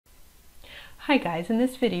Hi guys, in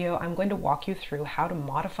this video I'm going to walk you through how to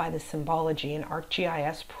modify the symbology in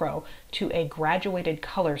ArcGIS Pro to a graduated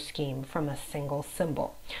color scheme from a single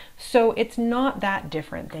symbol. So it's not that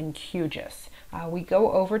different than QGIS. We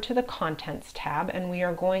go over to the Contents tab and we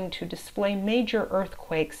are going to display major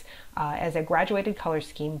earthquakes as a graduated color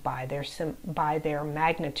scheme by their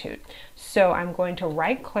magnitude. So I'm going to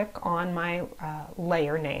right click on my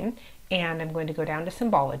layer name and I'm going to go down to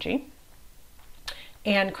Symbology.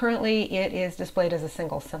 And currently it is displayed as a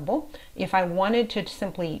single symbol. If I wanted to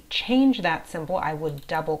simply change that symbol, I would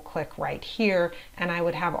double click right here and I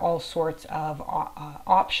would have all sorts of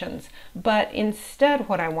options. But instead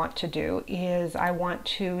what I want to do is I want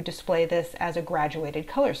to display this as a graduated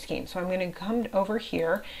color scheme. So I'm going to come over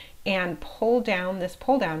here and pull down this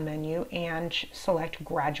pull down menu and select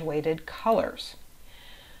graduated colors.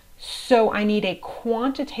 So I need a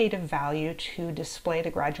quantitative value to display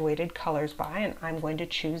the graduated colors by, and I'm going to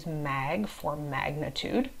choose mag for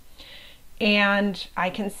magnitude. And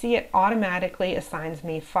I can see it automatically assigns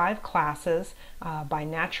me 5 classes by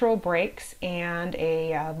natural breaks and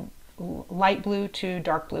a light blue to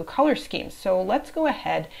dark blue color schemes. So let's go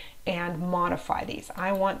ahead and modify these.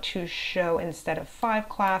 I want to show, instead of 5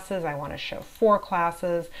 classes, I want to show 4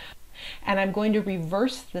 classes. And I'm going to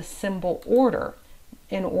reverse the symbol order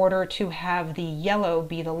in order to have the yellow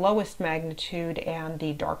be the lowest magnitude and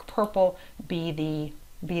the dark purple be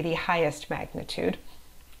the highest magnitude.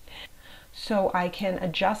 So I can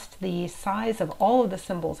adjust the size of all of the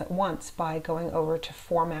symbols at once by going over to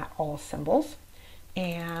Format All Symbols.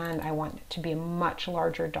 And I want it to be a much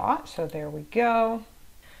larger dot, so there we go.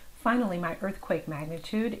 Finally, my earthquake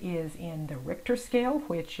magnitude is in the Richter scale,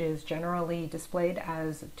 which is generally displayed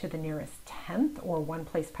as to the nearest tenth or one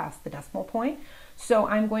place past the decimal point. So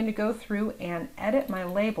I'm going to go through and edit my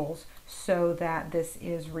labels so that this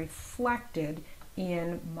is reflected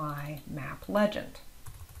in my map legend.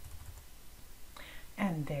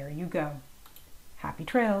 And there you go. Happy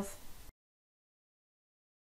trails!